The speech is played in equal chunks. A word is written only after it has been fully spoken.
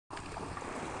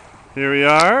Here we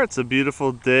are. It's a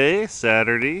beautiful day,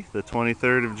 Saturday, the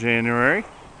 23rd of January.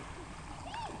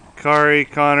 Kaari,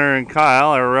 Konner, and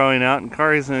Kyle are rowing out, and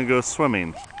Kaari's going to go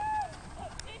swimming.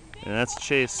 And that's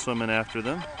Chase swimming after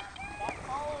them.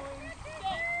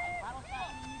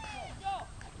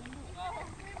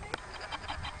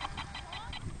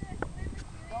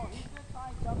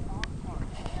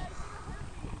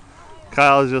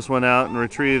 Kyle just went out and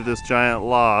retrieved this giant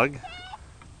log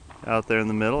out there in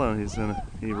the middle, and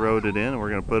he rowed it in, and we're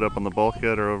gonna put it up on the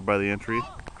bulkhead or over by the entry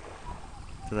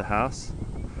to the house.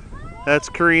 That's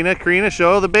Karina. Karina,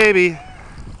 show the baby.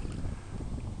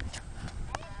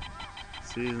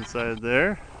 See inside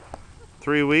there.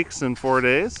 3 weeks and 4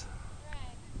 days.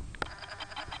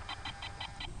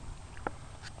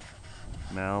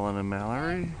 Madeline and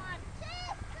Mallory.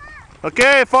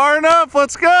 Okay, far enough.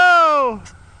 Let's go.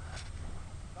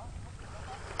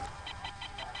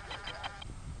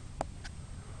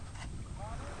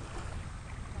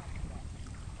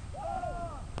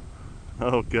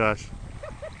 Oh gosh.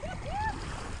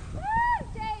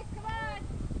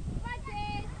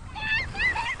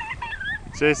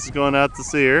 Chase is going out to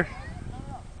see her.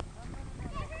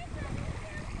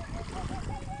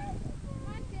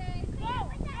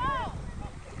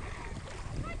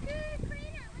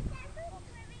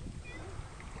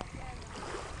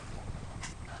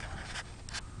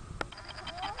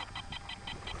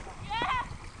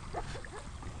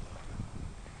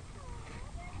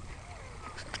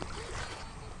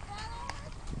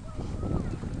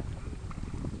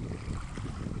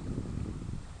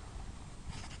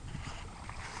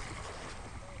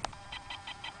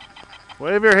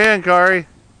 Wave your hand, Kaari.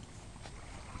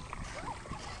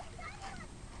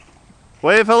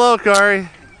 Wave hello, Kaari.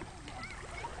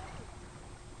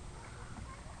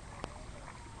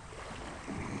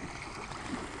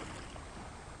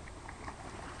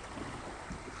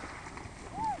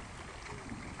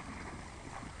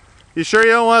 You sure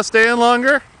you don't want to stay in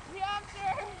longer? Yeah, I'm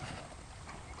sure.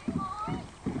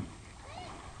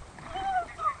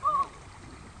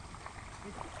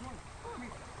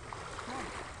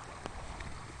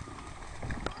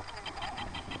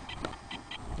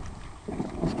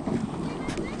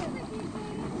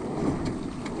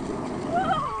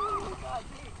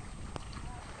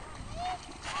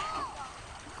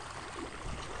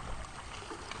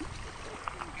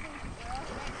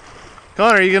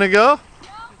 Konner, are you gonna go?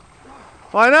 No.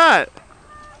 Why not?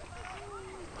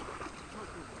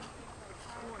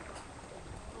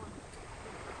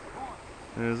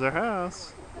 There's our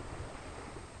house.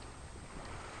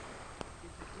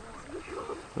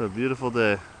 What a beautiful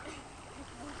day.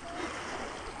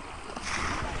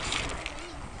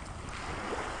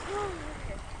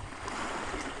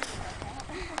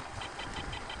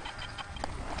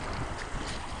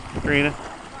 Karina,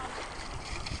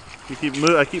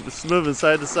 I keep moving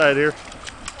side to side here.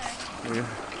 Okay.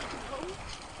 Yeah.